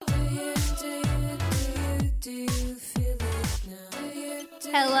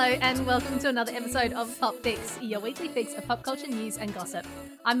Hello and welcome to another episode of Pop Fix, your weekly fix of pop culture news and gossip.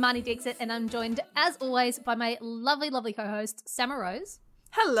 I'm Marnie Dixit and I'm joined, as always, by my lovely co-host, Sama Rose.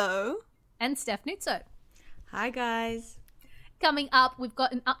 Hello. And Steph Nuzzo. Hi, guys. Coming up, we've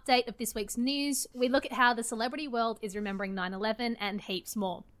got an update of this week's news. We look at how the celebrity world is remembering 9/11 and heaps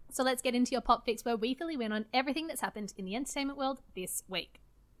more. So let's get into your Pop Fix, where we fill you in on everything that's happened in the entertainment world this week.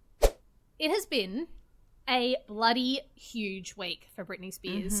 It has been a bloody huge week for Britney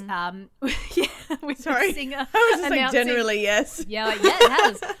Spears. With Sorry. the singer I was just like, generally, yes. Yeah, it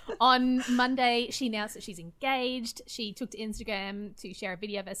has. On Monday, she announced that she's engaged. She took to Instagram to share a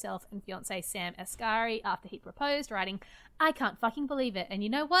video of herself and fiancé Sam Asghari after he proposed, writing, "I can't fucking believe it. And you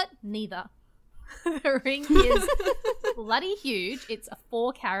know what? Neither." The ring is bloody huge. It's a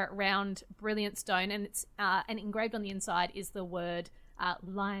 4-carat round brilliant stone, and it's and engraved on the inside is the word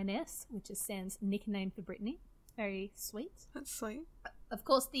Lioness, which is Sam's nickname for Britney. Very sweet. That's sweet. Of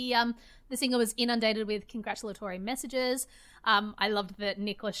course, the singer was inundated with congratulatory messages. I loved that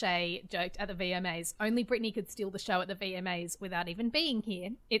Nick Lachey joked at the VMAs, only Britney could steal the show at the VMAs without even being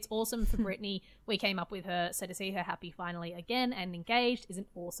here. It's awesome for Britney. We came up with her, so to see her happy finally again and engaged is an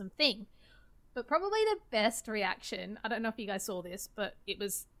awesome thing. But probably the best reaction, I don't know if you guys saw this, but it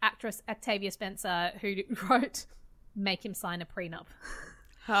was actress Octavia Spencer who wrote, "Make him sign a prenup."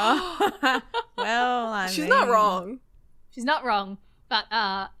 Well, She's not wrong. She's not wrong, but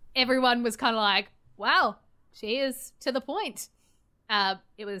everyone was kind of like, wow, she is to the point.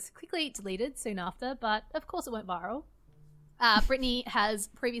 It was quickly deleted soon after, but of course it went viral. Britney has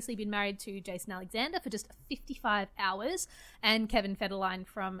previously been married to Jason Alexander for just 55 hours and Kevin Federline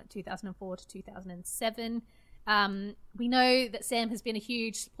from 2004 to 2007. We know that Sam has been a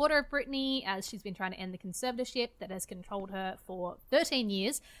huge supporter of Britney as she's been trying to end the conservatorship that has controlled her for 13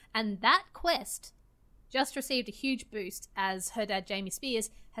 years. And that quest just received a huge boost as her dad, Jamie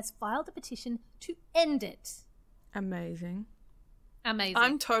Spears, has filed a petition to end it. Amazing.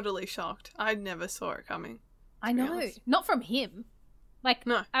 I'm totally shocked. I never saw it coming. I know. Not from him. Like,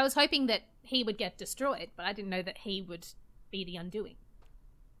 no. I was hoping that he would get destroyed, but I didn't know that he would be the undoing.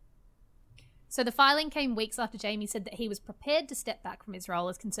 So the filing came weeks after Jamie said that he was prepared to step back from his role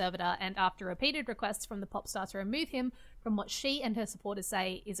as conservator, and after repeated requests from the pop star to remove him from what she and her supporters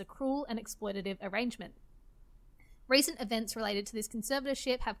say is a cruel and exploitative arrangement. Recent events related to this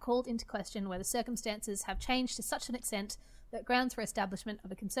conservatorship have called into question whether circumstances have changed to such an extent that grounds for establishment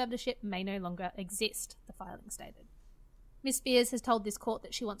of a conservatorship may no longer exist, the filing stated. Ms. Spears has told this court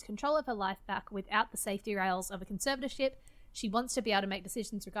that she wants control of her life back without the safety rails of a conservatorship. She wants to be able to make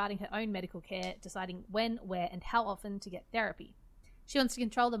decisions regarding her own medical care, deciding when, where, and how often to get therapy. She wants to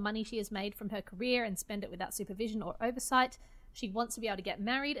control the money she has made from her career and spend it without supervision or oversight. She wants to be able to get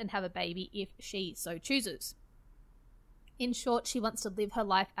married and have a baby if she so chooses. In short, she wants to live her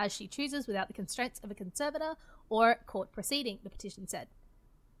life as she chooses without the constraints of a conservator or court proceeding, the petition said.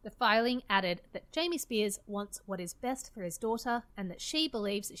 The filing added that Jamie Spears wants what is best for his daughter and that she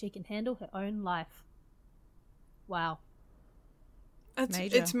believes that she can handle her own life. Wow.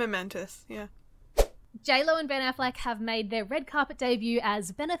 It's momentous, yeah. J-Lo and Ben Affleck have made their red carpet debut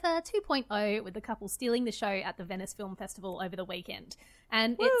as Bennifer 2.0, with the couple stealing the show at the Venice Film Festival over the weekend.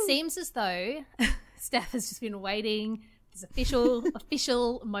 And It seems as though Steph has just been waiting this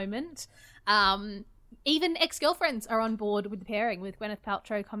official moment. Even ex-girlfriends are on board with the pairing, with Gwyneth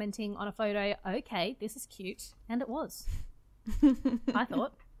Paltrow commenting on a photo, "Okay, this is cute." And it was. I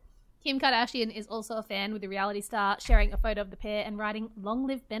thought. Kim Kardashian is also a fan, with the reality star sharing a photo of the pair and writing, "Long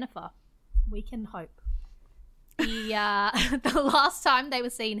live Bennifer. We can hope." The last time they were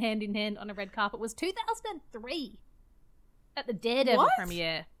seen hand in hand on a red carpet was 2003 at the Daredevil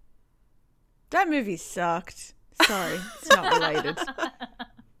premiere. That movie sucked. Sorry, it's not related.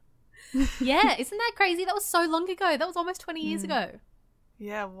 Yeah, isn't that crazy? That was so long ago. That was almost 20 years ago.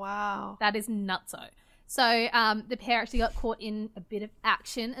 Yeah, wow. That is nutso. So the pair actually got caught in a bit of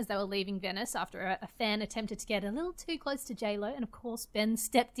action as they were leaving Venice after a fan attempted to get a little too close to J-Lo. And of course, Ben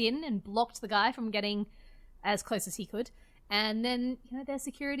stepped in and blocked the guy from getting as close as he could. And then, their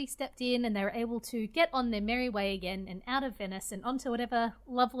security stepped in and they were able to get on their merry way again and out of Venice and onto whatever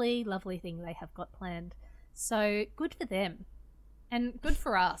lovely, lovely thing they have got planned. So good for them. And good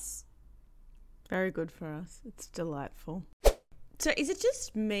for us. Very good for us. It's delightful. So is it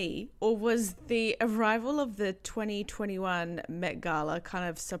just me, or was the arrival of the 2021 Met Gala kind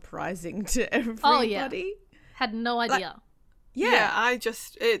of surprising to everybody? Oh, yeah. Had no idea.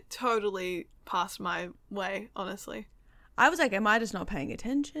 It totally passed my way, honestly. I was like, am I just not paying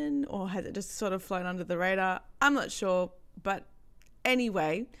attention, or has it just sort of flown under the radar? I'm not sure, but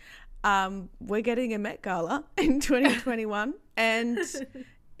anyway, we're getting a Met Gala in 2021 and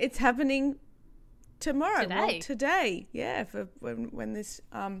it's happening tomorrow. Today. Well, today. Yeah, for when this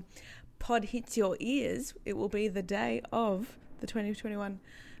pod hits your ears, it will be the day of the 2021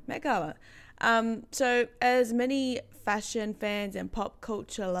 Met Gala. So as many fashion fans and pop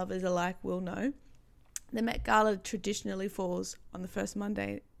culture lovers alike will know, the Met Gala traditionally falls on the first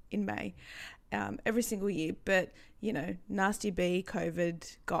Monday in May, every single year. But, you know, Nasty B,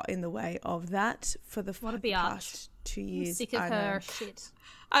 COVID got in the way of that for the past 2 years. I'm sick of her shit.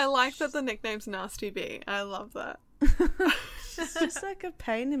 I like that the nickname's Nasty B. I love that. It's just like a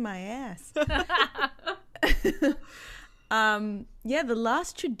pain in my ass. Yeah, the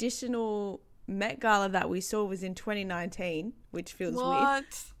last traditional Met Gala that we saw was in 2019, which feels weird.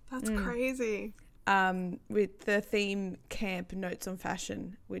 What? That's crazy. With the theme Camp Notes on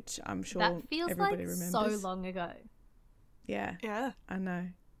Fashion, which I'm sure That feels everybody like remembers. so long ago. Yeah, Yeah. I know.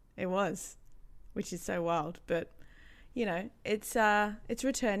 It was, which is so wild. But, you know, it's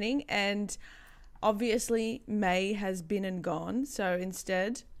returning, and obviously May has been and gone. So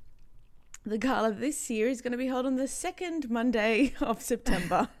instead, the gala this year is going to be held on the second Monday of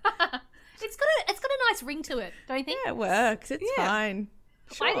September. It's got a nice ring to it, don't you think? Yeah, it works. It's fine.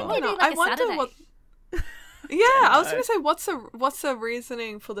 Why didn't they do I like a wonder Saturday? what. Yeah, I was going to say, what's the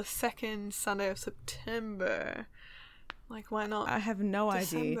reasoning for the second Sunday of September? Like, why not? I have no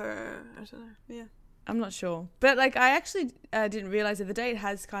idea. December. I don't know. Yeah. I'm not sure. But, like, I actually didn't realise that the date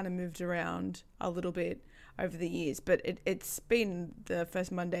has kind of moved around a little bit over the years. But it's been the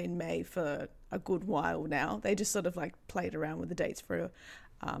first Monday in May for a good while now. They just sort of, like, played around with the dates for,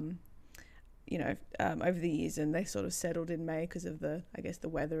 over the years. And they sort of settled in May because of the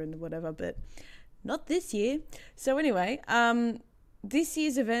weather and whatever. But not this year. So, anyway, this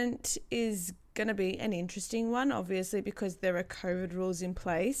year's event is going to be an interesting one, obviously, because there are COVID rules in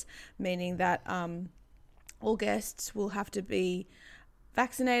place, meaning that all guests will have to be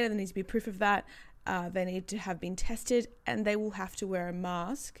vaccinated. There needs to be proof of that. They need to have been tested, and they will have to wear a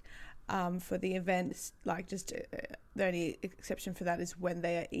mask for the events. Like, just the only exception for that is when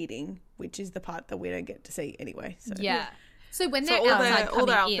they are eating, which is the part that we don't get to see anyway. So Yeah. So when they're all outside all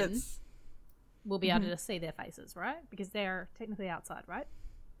the coming in, outfits. we'll be able to see their faces, right? Because they're technically outside, right?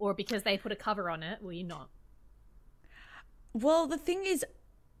 Or because they put a cover on it, will you not? Well, the thing is,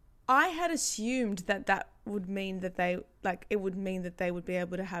 I had assumed that would mean that it would mean that they would be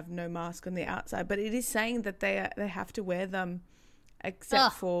able to have no mask on the outside, but it is saying that they have to wear them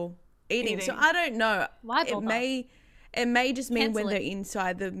except for eating. So I don't know. Why bother? It may just mean when they're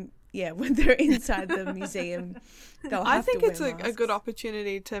inside the museum, they'll have I think to wear it's a masks. good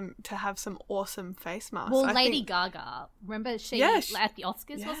opportunity to have some awesome face masks. Well, I Lady think, Gaga, remember at the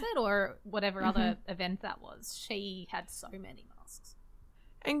Oscars, was it? Or whatever other event that was. She had so many masks.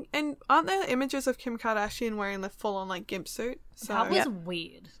 And aren't there images of Kim Kardashian wearing the full-on, like, gimp suit? So, That was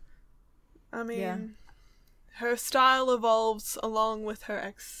weird. I mean, Yeah. her style evolves along with her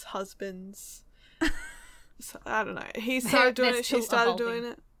ex-husband's. So, I don't know. He started doing They're it, she still started evolving.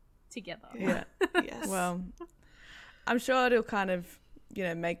 doing it. Together. Yeah. Yes. Well, I'm sure it'll kind of,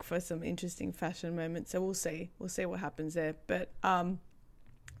 make for some interesting fashion moments. So we'll see. We'll see what happens there. But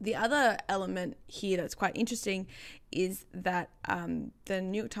the other element here that's quite interesting is that the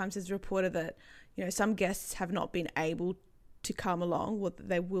New York Times has reported that, some guests have not been able to come along, or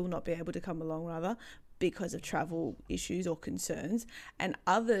they will not be able to come along, rather, because of travel issues or concerns. And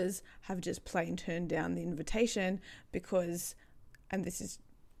others have just plain turned down the invitation because, and this is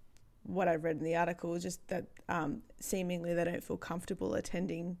what I read in the article, is just that seemingly they don't feel comfortable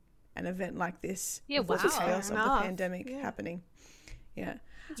attending an event like this with the chaos of the pandemic happening. Yeah.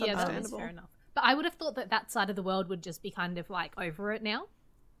 Yeah, that is fair enough. But I would have thought that side of the world would just be kind of like over it now.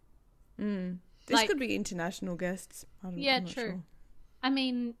 This could be international guests. I'm not true. Sure. I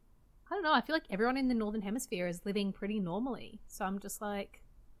mean, I don't know. I feel like everyone in the Northern Hemisphere is living pretty normally. So I'm just like,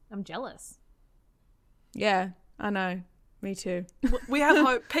 I'm jealous. Yeah, I know. Me too. We have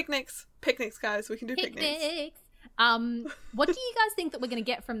hope. Picnics, guys. We can do picnics. What do you guys think that we're going to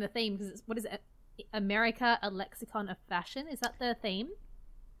get from the theme? Because what is it? America, a lexicon of fashion. Is that the theme?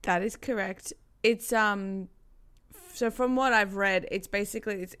 That is correct. It's so from what I've read, it's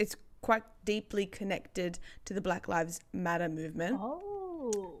basically it's quite deeply connected to the Black Lives Matter movement.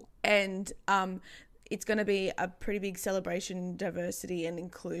 Oh. And it's going to be a pretty big celebration, diversity and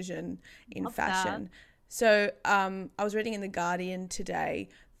inclusion in fashion. That. So I was reading in The Guardian today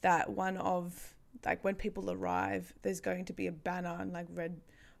that one of, like, when people arrive, there's going to be a banner in, like, red,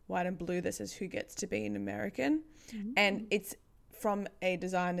 white and blue that says who gets to be an American. And it's from a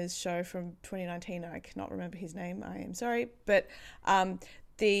designer's show from 2019. I cannot remember his name. I am sorry. But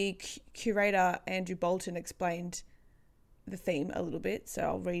the curator, Andrew Bolton, explained the theme a little bit. So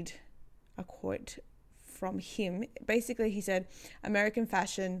I'll read a quote from him. Basically, he said, American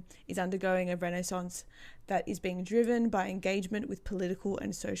fashion is undergoing a renaissance that is being driven by engagement with political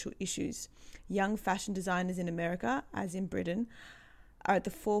and social issues. Young fashion designers in America, as in Britain, are at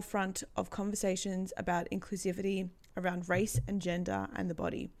the forefront of conversations about inclusivity around race and gender and the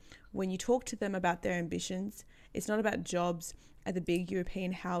body. When you talk to them about their ambitions, it's not about jobs at the big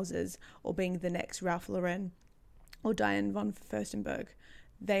European houses or being the next Ralph Lauren or Diane von Furstenberg.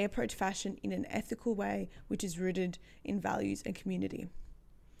 They approach fashion in an ethical way, which is rooted in values and community.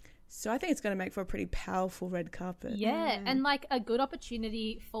 So I think it's going to make for a pretty powerful red carpet. Yeah, and like a good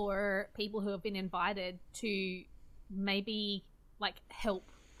opportunity for people who have been invited to maybe like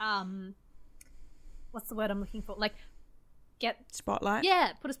help, what's the word I'm looking for? Like get spotlight.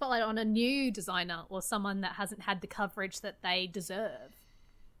 Yeah, put a spotlight on a new designer or someone that hasn't had the coverage that they deserve.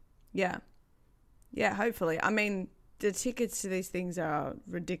 Yeah. Yeah, hopefully. I mean, the tickets to these things are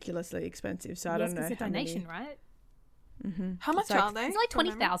ridiculously expensive, so I don't know. It's a donation, right? Mm-hmm. How much are they? It's like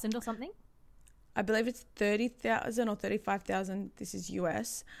 20,000 or something. I believe it's 30,000 or 35,000. This is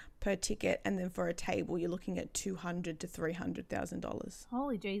US per ticket, and then for a table, you're looking at $200,000 to $300,000.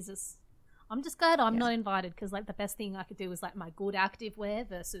 Holy Jesus! I'm just glad I'm not invited because like the best thing I could do is like my good active wear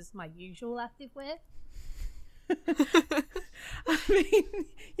versus my usual active wear. I mean,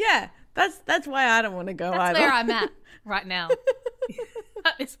 yeah, that's why I don't want to go. That's either. where I'm at right now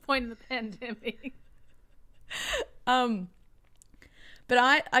at this point in the pandemic. But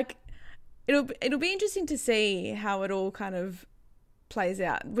it'll be interesting to see how it all kind of plays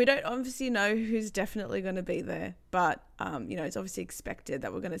out. We don't obviously know who's definitely going to be there, but it's obviously expected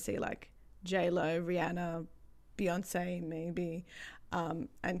that we're going to see like J-Lo, Rihanna, Beyonce maybe,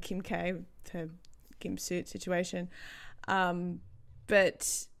 and Kim K, her Kim suit situation.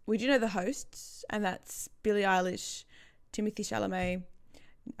 But we do know the hosts, and that's Billie Eilish, Timothée Chalamet,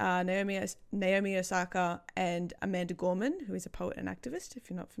 Naomi Osaka, and Amanda Gorman, who is a poet and activist, if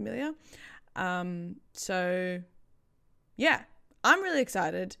you're not familiar. So, yeah, I'm really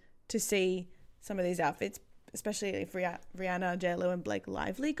excited to see some of these outfits, especially if Rihanna, J-Lo, and Blake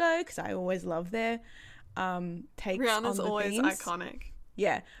Lively go, because I always love their takes Rihanna's on the always themes. iconic.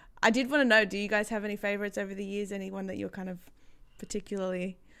 Yeah. I did want to know, do you guys have any favorites over the years? Anyone that you're kind of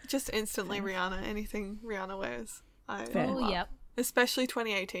particularly... Just instantly Rihanna. Anything Rihanna wears, I Fair. love. Yep. Especially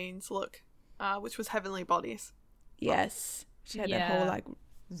 2018's look, which was Heavenly Bodies. Yes. She had that whole like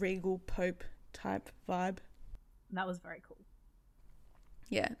regal Pope type vibe. That was very cool.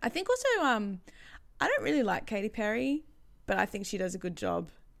 Yeah. I think also I don't really like Katy Perry, but I think she does a good job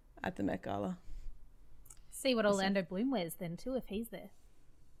at the Met Gala. See what Orlando Bloom wears then too if he's there.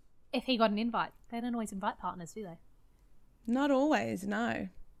 If he got an invite. They don't always invite partners, do they? Not always, no.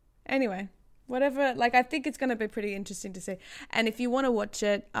 Anyway, whatever. Like, I think it's going to be pretty interesting to see. And if you want to watch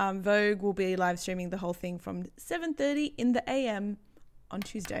it, Vogue will be live streaming the whole thing from 7:30 in the AM on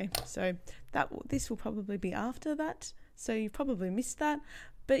Tuesday. So this will probably be after that. So you probably missed that.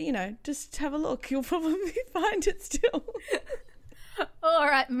 But, just have a look. You'll probably find it still. All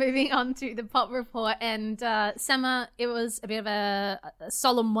right, moving on to the pop report. And Summer, it was a bit of a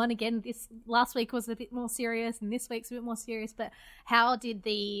solemn one again. This last week was a bit more serious, and this week's a bit more serious. But how did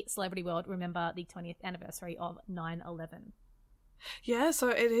the celebrity world remember the 20th anniversary of 9/11? Yeah, so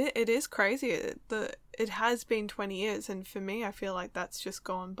it is crazy. It has been 20 years, and for me, I feel like that's just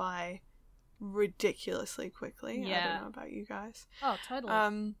gone by ridiculously quickly. Yeah. I don't know about you guys. Oh,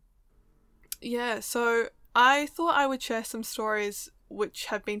 totally. Yeah, so I thought I would share some stories which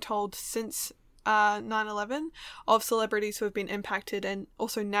have been told since 9/11 of celebrities who have been impacted and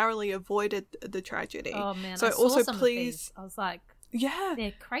also narrowly avoided the tragedy. Oh man, so I saw also some please, of these. I was like, yeah,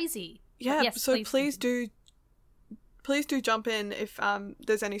 they're crazy. yeah. But yes, so please do jump in if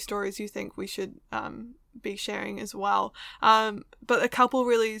there's any stories you think we should be sharing as well. But a couple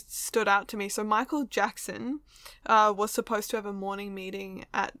really stood out to me. So Michael Jackson was supposed to have a morning meeting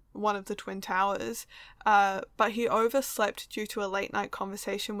at one of the Twin Towers, but he overslept due to a late night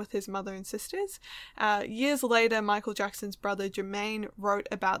conversation with his mother and sisters. Years later, Michael Jackson's brother Jermaine wrote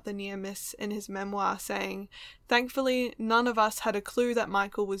about the near miss in his memoir, saying, "Thankfully, none of us had a clue that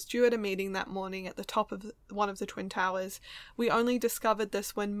Michael was due at a meeting that morning at the top of one of the Twin Towers. We only discovered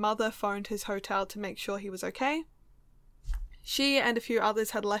this when Mother phoned his hotel to make sure he was okay. She and a few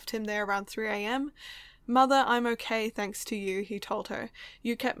others had left him there around 3 a.m. Mother, I'm okay thanks to you," he told her.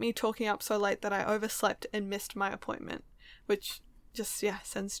 "You kept me talking up so late that I overslept and missed my appointment." Which just,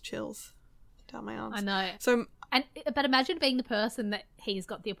 sends chills down my arms. I know. So, but imagine being the person that he's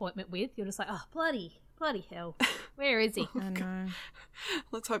got the appointment with. You're just like, oh, bloody Bloody hell. Where is he? I know.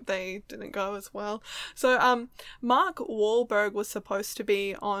 Let's hope they didn't go as well. So, Mark Wahlberg was supposed to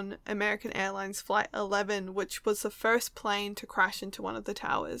be on American Airlines Flight 11, which was the first plane to crash into one of the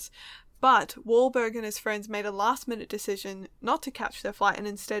towers. But Wahlberg and his friends made a last-minute decision not to catch their flight and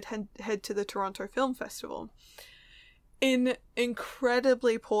instead head to the Toronto Film Festival. In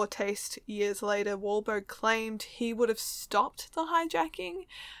incredibly poor taste years later, Wahlberg claimed he would have stopped the hijacking.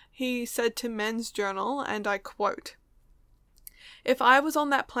 He said to Men's Journal, and I quote, "If I was on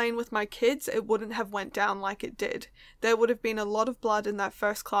that plane with my kids, it wouldn't have went down like it did. There would have been a lot of blood in that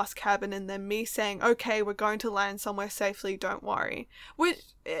first-class cabin and then me saying, okay, we're going to land somewhere safely, don't worry." Which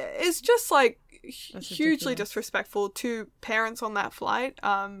is just, like, hugely disrespectful to parents on that flight.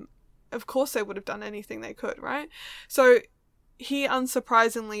 Of course they would have done anything they could, right? So he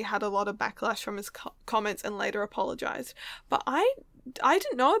unsurprisingly had a lot of backlash from his comments and later apologized. But I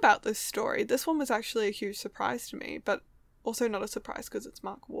didn't know about this story. This one was actually a huge surprise to me, but also not a surprise because it's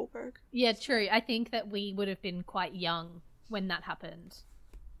Mark Wahlberg. Yeah, true. I think that we would have been quite young when that happened.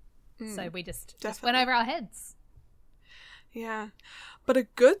 So we just went over our heads. Yeah. But a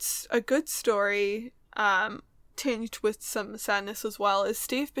good story, tinged with some sadness as well, is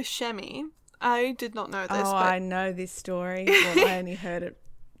Steve Buscemi. I did not know this. Oh, but I know this story. Well, I only heard it,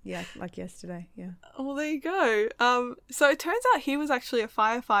 like yesterday. Yeah. Well, there you go. So it turns out he was actually a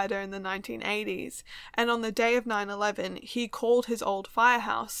firefighter in the 1980s, and on the day of 9/11, he called his old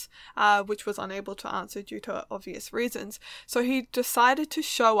firehouse, which was unable to answer due to obvious reasons. So he decided to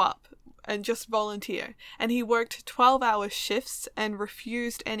show up and just volunteer, and he worked 12-hour shifts and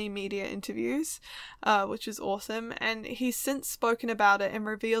refused any media interviews, which is awesome. And he's since spoken about it and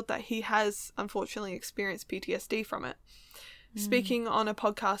revealed that he has unfortunately experienced PTSD from it. Speaking on a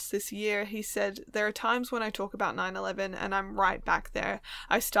podcast this year, he said, "There are times when I talk about 9/11 and I'm right back there.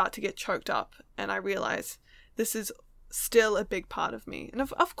 I start to get choked up and I realize this is still a big part of me." And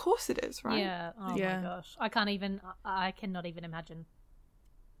of course it is, right? Yeah. Oh my gosh. I cannot even imagine.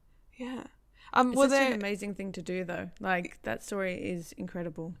 Yeah. It's such an amazing thing to do, though. Like, that story is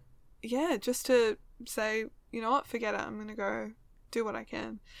incredible. Yeah, just to say, you know what, forget it. I'm going to go do what I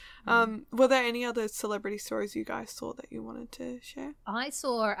can. Were there any other celebrity stories you guys saw that you wanted to share? I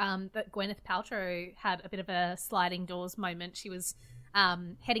saw that Gwyneth Paltrow had a bit of a sliding doors moment. She was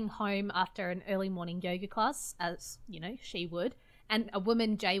heading home after an early morning yoga class, as, you know, she would, and a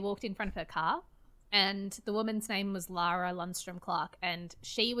woman jaywalked in front of her car. And the woman's name was Lara Lundstrom Clark, and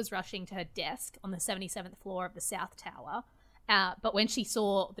she was rushing to her desk on the 77th floor of the South Tower. But when she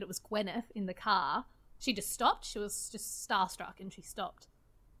saw that it was Gwyneth in the car, she just stopped. She was just starstruck, and she stopped.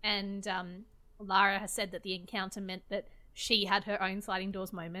 And Lara has said that the encounter meant that she had her own sliding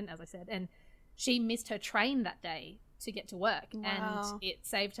doors moment, as I said, and she missed her train that day to get to work. Wow. And it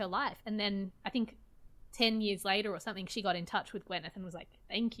saved her life. And then I think 10 years later or something, she got in touch with Gwyneth and was like,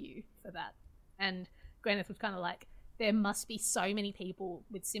 thank you for that. And Gwyneth was kind of like, there must be so many people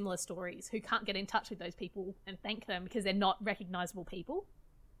with similar stories who can't get in touch with those people and thank them because they're not recognizable people.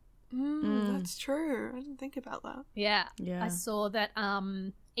 That's true. I didn't think about that. Yeah. I saw that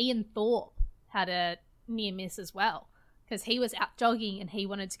Ian Thorpe had a near miss as well because he was out jogging and he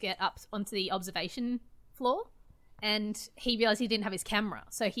wanted to get up onto the observation floor and he realized he didn't have his camera.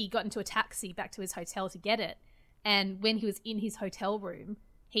 So he got into a taxi back to his hotel to get it. And when he was in his hotel room,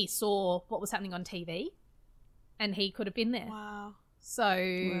 he saw what was happening on TV and he could have been there. Wow.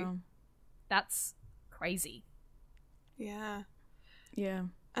 So that's crazy. Yeah. Yeah.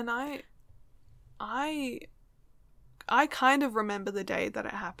 And I kind of remember the day that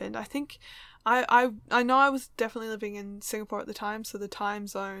it happened. I think I know I was definitely living in Singapore at the time, so the time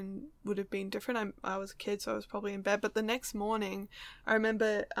zone would have been different. I was a kid, so I was probably in bed. But the next morning, I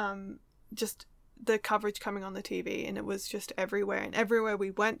remember just the coverage coming on the TV, and it was just everywhere. And everywhere we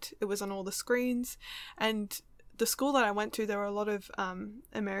went, it was on all the screens. And the school that I went to, there were a lot of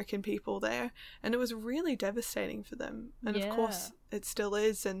American people there, and it was really devastating for them. And of course, it still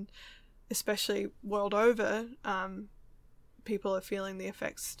is, and especially world over, people are feeling the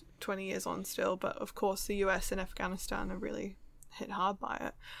effects 20 years on still. But of course, the US and Afghanistan are really hit hard by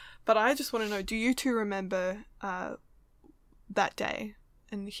it. But I just want to know, do you two remember that day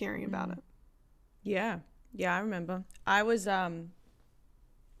and hearing about it? Yeah, I remember. I was, 11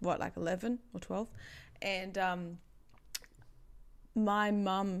 or 12? And my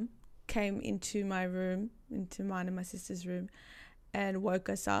mum came into my room, into mine and my sister's room, and woke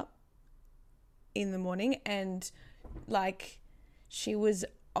us up in the morning. And, she was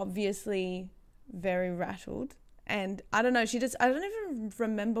obviously very rattled. And I don't know, I don't even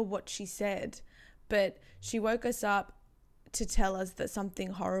remember what she said, but she woke us up to tell us that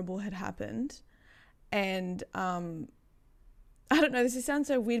something horrible had happened. And I don't know, this sounds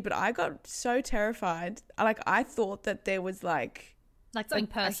so weird, but I got so terrified. Like, I thought that there was like something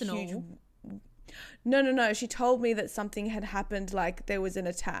personal. No. She told me that something had happened, like there was an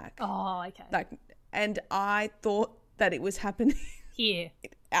attack. Oh, okay. Like, and I thought that it was happening here.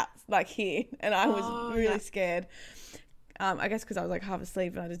 Out, like here. And I was really scared. I guess because I was like half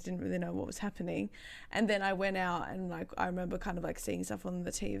asleep and I just didn't really know what was happening. And then I went out and like I remember kind of like seeing stuff on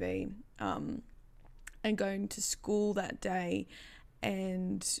the TV and going to school that day,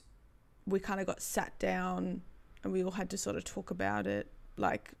 and we kind of got sat down and we all had to sort of talk about it,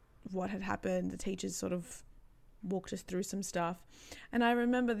 like what had happened. The teachers sort of walked us through some stuff. And I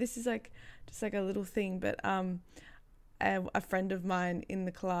remember, this is like just like a little thing, but a friend of mine in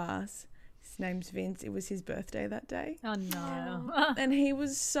the class, his name's Vince, it was his birthday that day. Oh no. And he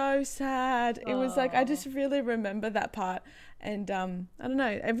was so sad. It was like, I just really remember that part. And I don't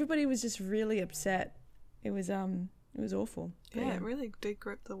know, everybody was just really upset. It was awful. Yeah, it really did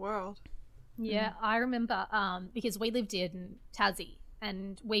grip the world. Yeah, I remember because we lived in Tassie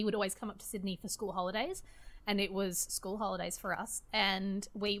and we would always come up to Sydney for school holidays, and it was school holidays for us, and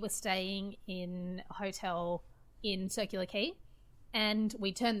we were staying in a hotel in Circular Quay, and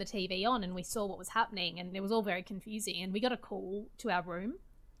we turned the TV on and we saw what was happening, and it was all very confusing, and we got a call to our room,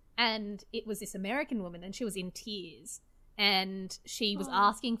 and it was this American woman, and she was in tears, and she was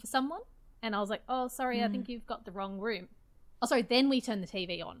asking for someone, and I was like, oh, sorry, I think you've got the wrong room. Oh, sorry, then we turned the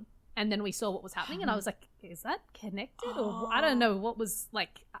TV on, and then we saw what was happening, and I was like, is that connected? Or I don't know what was,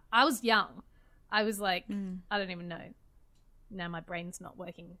 like, I was young. I was like, I don't even know. Now my brain's not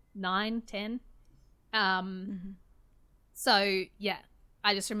working. 9, 10. So, yeah,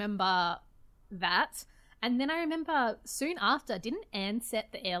 I just remember that. And then I remember soon after, didn't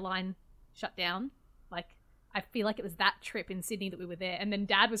Ansett, the airline, shut down? Like, I feel like it was that trip in Sydney that we were there. And then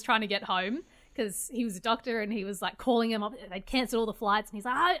Dad was trying to get home because he was a doctor and he was like calling him up. They'd cancelled all the flights and he's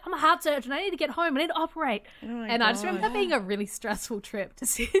like, I'm a heart surgeon. I need to get home. I need to operate. And I just remember that being a really stressful trip to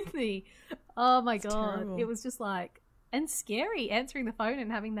Sydney. Oh my God. Terrible. It was just like, and scary answering the phone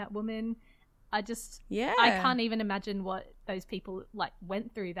and having that woman. I can't even imagine what those people like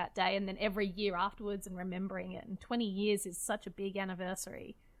went through that day, and then every year afterwards and remembering it. And 20 years is such a big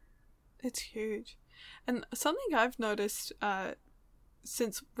anniversary. It's huge. And something I've noticed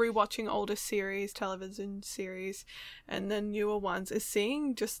since rewatching older series, television series, and then newer ones, is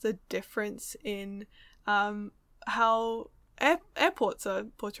seeing just the difference in how airports are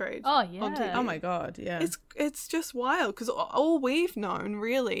portrayed. Oh yeah. On TV. Oh my God, yeah. It's just wild because all we've known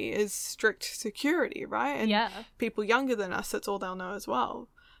really is strict security, right? And people younger than us, that's all they'll know as well.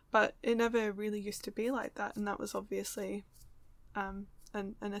 But it never really used to be like that, and that was obviously a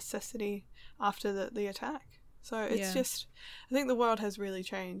necessity after the attack. So it's just, I think the world has really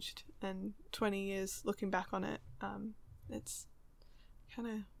changed, and 20 years looking back on it, it's kind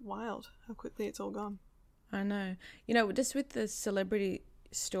of wild how quickly it's all gone. I know. You know, just with the celebrity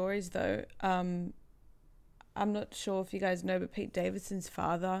stories though, I'm not sure if you guys know, but Pete Davidson's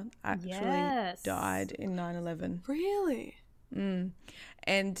father actually died in 9/11. Really?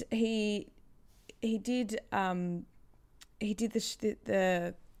 And he did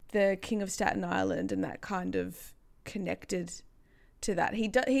the King of Staten Island, and that kind of connected to that. He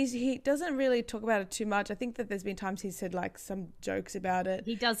doesn't really talk about it too much. I think that there's been times he's said like some jokes about it.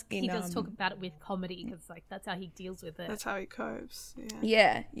 He does talk about it with comedy because like that's how he deals with it. That's how he copes.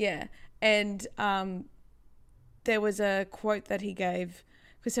 Yeah. And there was a quote that he gave,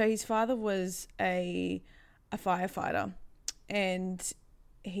 because so his father was a firefighter, and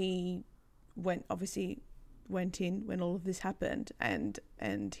he went in when all of this happened, and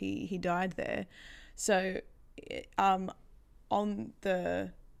he died there. So on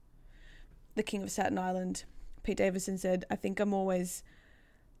the King of Staten Island, Pete Davidson said, I think I'm always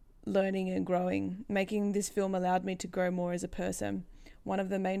learning and growing. Making this film allowed me to grow more as a person. One of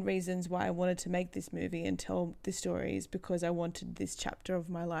the main reasons why I wanted to make this movie and tell this story is because I wanted this chapter of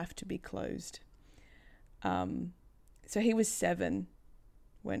my life to be closed. So he was 7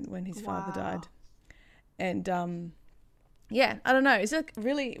 when his father died. And I don't know, it's like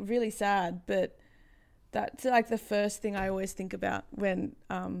really, really sad, but that's like the first thing I always think about when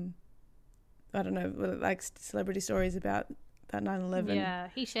I don't know, like celebrity stories about 9/11. Yeah,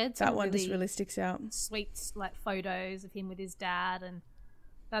 he shared some that one really just really sticks out. Sweet like photos of him with his dad, and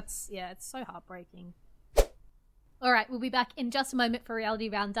that's it's so heartbreaking. All right, we'll be back in just a moment for Reality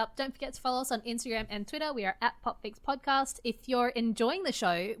Roundup. Don't forget to follow us on Instagram and Twitter. We are at PopFix Podcast. If you're enjoying the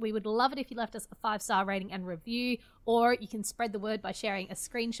show, we would love it if you left us a 5-star rating and review, or you can spread the word by sharing a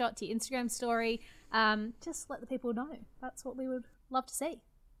screenshot to your Instagram story. Just let the people know. That's what we would love to see.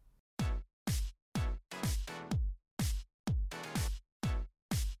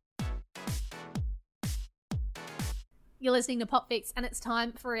 You're listening to Pop Fix, and it's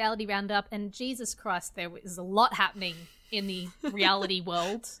time for Reality Roundup. And Jesus Christ, there is a lot happening in the reality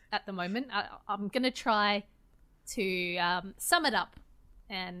world at the moment. I'm going to try to sum it up,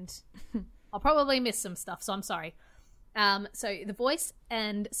 and I'll probably miss some stuff, so I'm sorry. So The Voice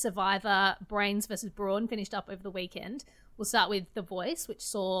and Survivor Brains vs. Brawn finished up over the weekend. We'll start with The Voice, which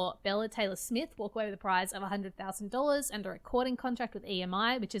saw Bella Taylor-Smith walk away with a prize of $100,000 and a recording contract with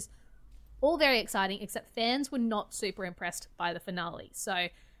EMI, which is all very exciting, except fans were not super impressed by the finale. So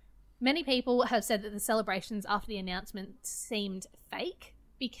many people have said that the celebrations after the announcement seemed fake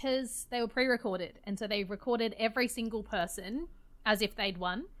because they were pre-recorded. And so they recorded every single person as if they'd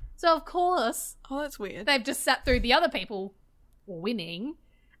won. So, of course... Oh, that's weird. They've just sat through the other people winning.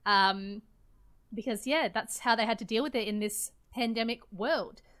 Because, yeah, that's how they had to deal with it in this pandemic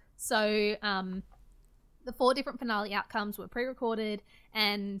world. So, the 4 different finale outcomes were pre-recorded,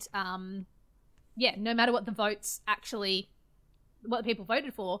 and no matter what the votes actually, what the people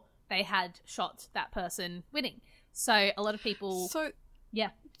voted for, they had shot that person winning. So a lot of people...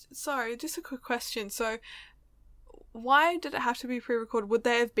 Sorry, just a quick question. So why did it have to be pre-recorded? Would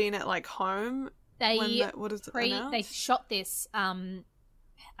they have been at, like, home? They shot this a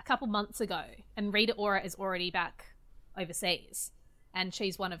couple months ago, and Rita Ora is already back overseas, and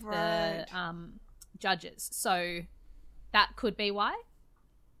she's one of the judges. So that could be why.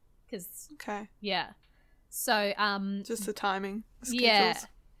 So just the timing schedules. Yeah,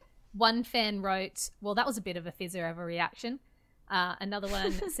 one fan wrote, well, that was a bit of a fizzer of a reaction. Another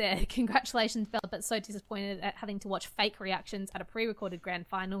one said, congratulations, Bella, but so disappointed at having to watch fake reactions at a pre-recorded grand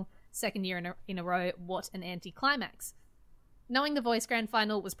final, second year in a row. What an anti-climax. Knowing The Voice grand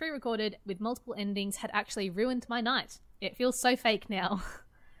final was pre-recorded with multiple endings had actually ruined my night. It feels so fake now.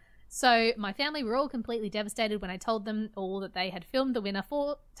 So my family were all completely devastated when I told them all that they had filmed the winner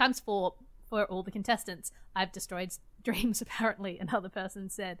 4 times 4 for all the contestants. I've destroyed dreams, apparently, another person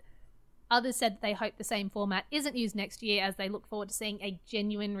said. Others said they hope the same format isn't used next year, as they look forward to seeing a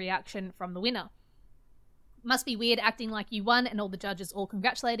genuine reaction from the winner. Must be weird acting like you won and all the judges all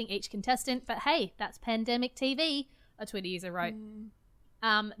congratulating each contestant, but hey, that's pandemic TV, a Twitter user wrote.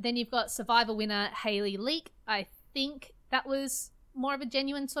 Then you've got Survivor winner Hayley Leak. I think that was more of a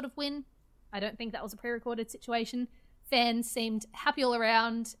genuine sort of win. I don't think that was a pre-recorded situation. Fans seemed happy all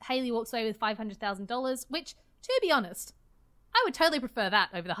around. Hayley walks away with $500,000, which, to be honest, I would totally prefer that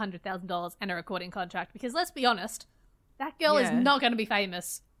over the $100,000 and a recording contract, because let's be honest, that girl is not going to be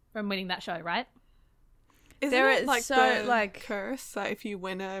famous from winning that show, right? Isn't it like the curse that if you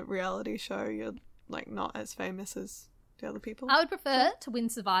win a reality show, you're like not as famous as the other people? I would prefer to win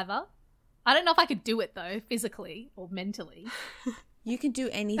Survivor. I don't know if I could do it though, physically or mentally. You can do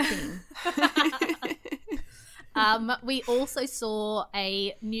anything. We also saw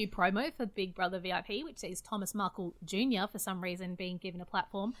a new promo for Big Brother VIP, which sees Thomas Markle Jr. for some reason being given a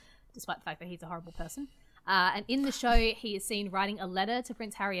platform, despite the fact that he's a horrible person. And in the show, he is seen writing a letter to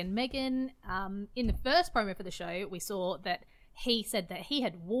Prince Harry and Meghan. In the first promo for the show, we saw that he said that he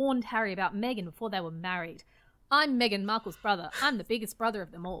had warned Harry about Meghan before they were married. I'm Meghan Markle's brother. I'm the biggest brother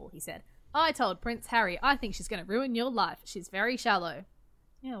of them all, he said. I told Prince Harry, I think she's going to ruin your life. She's very shallow.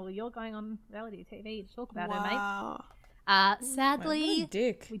 Yeah, well, you're going on reality TV to talk about her, mate. Sadly,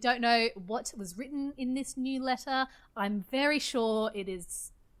 we don't know what was written in this new letter. I'm very sure it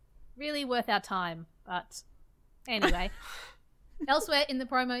is really worth our time, but anyway. Elsewhere in the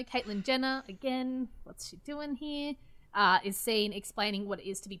promo, Caitlyn Jenner, again, what's she doing here, is seen explaining what it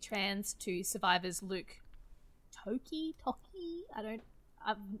is to be trans to Survivor's Luke Toki?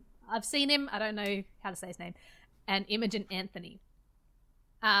 I've seen him, I don't know how to say his name, and Imogen Anthony.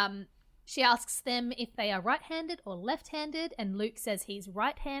 She asks them if they are right-handed or left-handed, and Luke says he's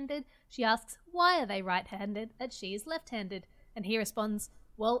right-handed. She asks why are they right-handed, and she is left-handed, and he responds,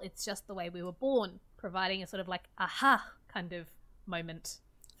 well, it's just the way we were born, providing a sort of like aha kind of moment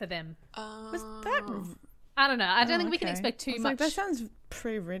for them. Was that? I don't know. I don't think we can expect too much. Like, that sounds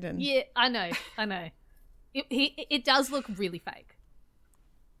pre-written. Yeah, I know. It does look really fake.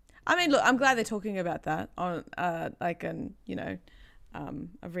 I mean, look, I'm glad they're talking about that on a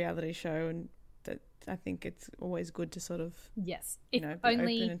reality show, and that I think it's always good to sort of be open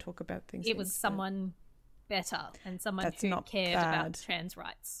and talk about things. It was someone better and someone who cared about trans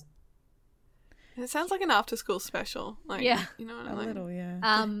rights. It sounds like an after-school special. Like, yeah, you know, a little,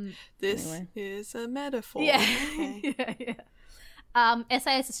 yeah. This is a metaphor. Yeah, okay. yeah.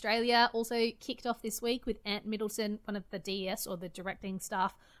 SAS Australia also kicked off this week with Ant Middleton, one of the DES or the directing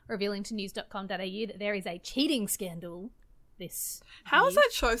staff, revealing to news.com.au that there is a cheating scandal. How is that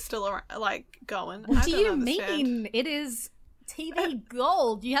show still going? What do you mean? It is TV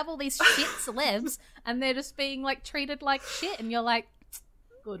gold. You have all these shit celebs and they're just being like treated like shit and you're like,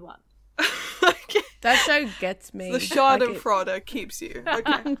 good one. Okay. That show gets me. The Schadenfreude keeps you.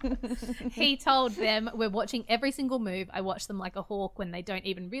 Okay. He told them, we're watching every single move. I watch them like a hawk when they don't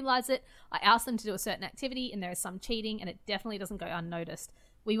even realize it. I ask them to do a certain activity and there is some cheating and it definitely doesn't go unnoticed.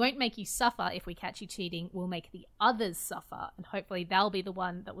 We won't make you suffer if we catch you cheating. We'll make the others suffer and hopefully they'll be the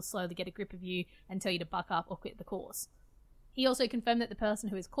one that will slowly get a grip of you and tell you to buck up or quit the course. He also confirmed that the person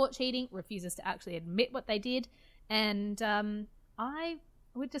who is caught cheating refuses to actually admit what they did, and I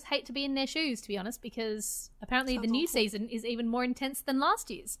would just hate to be in their shoes, to be honest, because apparently the new season is even more intense than last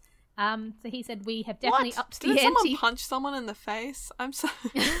year's. So he said, we have definitely upped the ante. Did someone punch someone in the face? I'm sorry.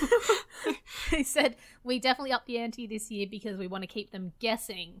 He said, we definitely upped the ante this year because we want to keep them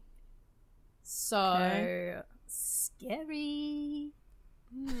guessing. So, scary.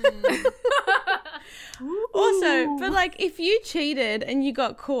 Also, but like, if you cheated and you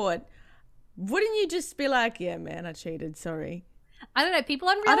got caught, wouldn't you just be like, yeah, man, I cheated, sorry? I don't know, people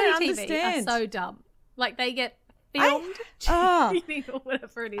on reality TV are so dumb. Like, they get filmed cheating or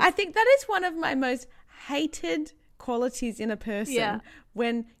whatever it is. I think that is one of my most hated qualities in a person,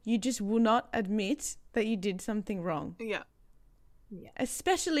 when you just will not admit that you did something wrong. Yeah.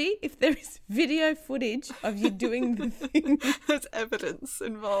 Especially if there is video footage of you doing the thing. There's evidence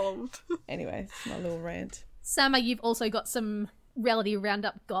involved. Anyway, it's my little rant. Sama, you've also got some reality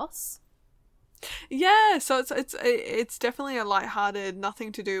roundup goss. Yeah, so it's definitely a lighthearted,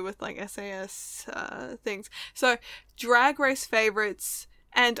 nothing to do with like SAS things. So Drag Race favorites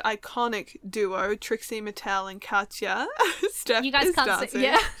and iconic duo Trixie Mattel and Katya. Steph you guys is can't dancing. see,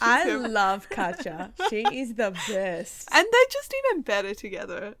 yeah. I love Katya. She is the best. And they're just even better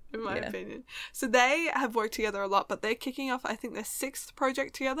together, in my opinion. So they have worked together a lot, but they're kicking off, I think, their 6th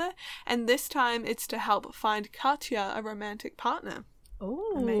project together. And this time it's to help find Katya a romantic partner.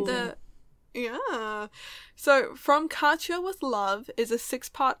 Oh, amazing. Yeah. So From Katya with Love is a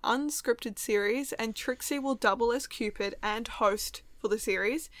 6-part unscripted series, and Trixie will double as Cupid and host for the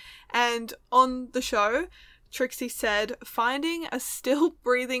series. And on the show, Trixie said, finding a still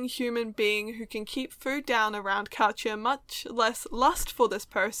breathing human being who can keep food down around Katya, much less lust for this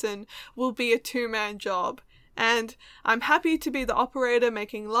person, will be a 2-man job. And I'm happy to be the operator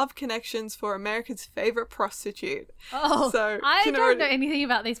making love connections for America's favorite prostitute. Oh, so I don't know anything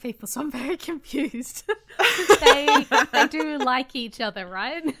about these people, so I'm very confused. they do like each other,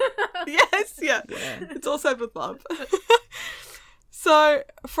 right? Yes, yeah. It's all said with love. So,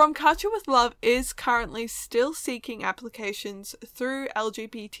 From Katya with Love is currently still seeking applications through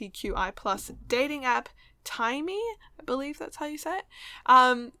LGBTQI+ dating app Timey, I believe that's how you say it.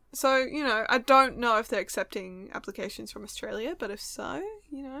 So, you know, I don't know if they're accepting applications from Australia, but if so,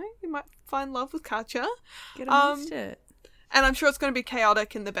 you know, you might find love with Katya. Get amongst it. And I'm sure it's going to be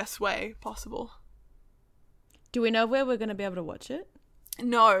chaotic in the best way possible. Do we know where we're going to be able to watch it?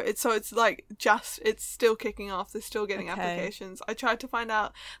 No, it's still kicking off. They're still getting applications. I tried to find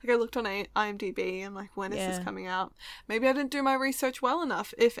out, like I looked on IMDb and like, when is this coming out? Maybe I didn't do my research well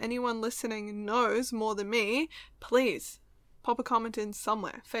enough. If anyone listening knows more than me, please pop a comment in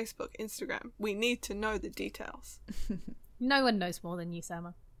somewhere. Facebook, Instagram. We need to know the details. No one knows more than you,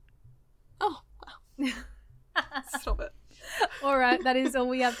 Sama. Oh, wow. Stop it. All right, that is all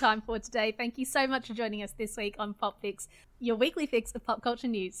we have time for today. Thank you so much for joining us this week on Pop Fix, your weekly fix of pop culture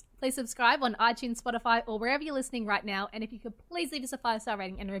news. Please subscribe on iTunes, Spotify, or wherever you're listening right now. And if you could please leave us a 5-star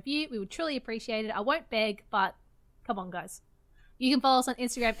rating and a review, we would truly appreciate it. I won't beg, but come on, guys. You can follow us on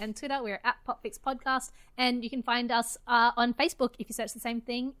Instagram and Twitter. We're at PopFix Podcast. And you can find us on Facebook if you search the same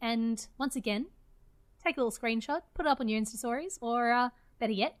thing. And once again, take a little screenshot, put it up on your Insta stories, or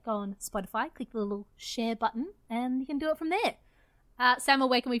better yet, go on Spotify, click the little share button, and you can do it from there. Sama,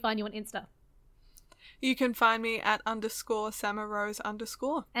 where can we find you on Insta? You can find me at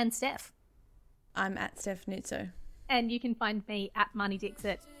 _SamaRose_. And Steph. I'm at Steph Nuzzo. And you can find me at Marnie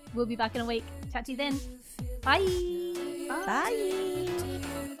Dixit. We'll be back in a week. Chat to you then. Bye. Bye.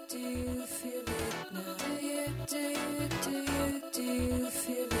 Do you feel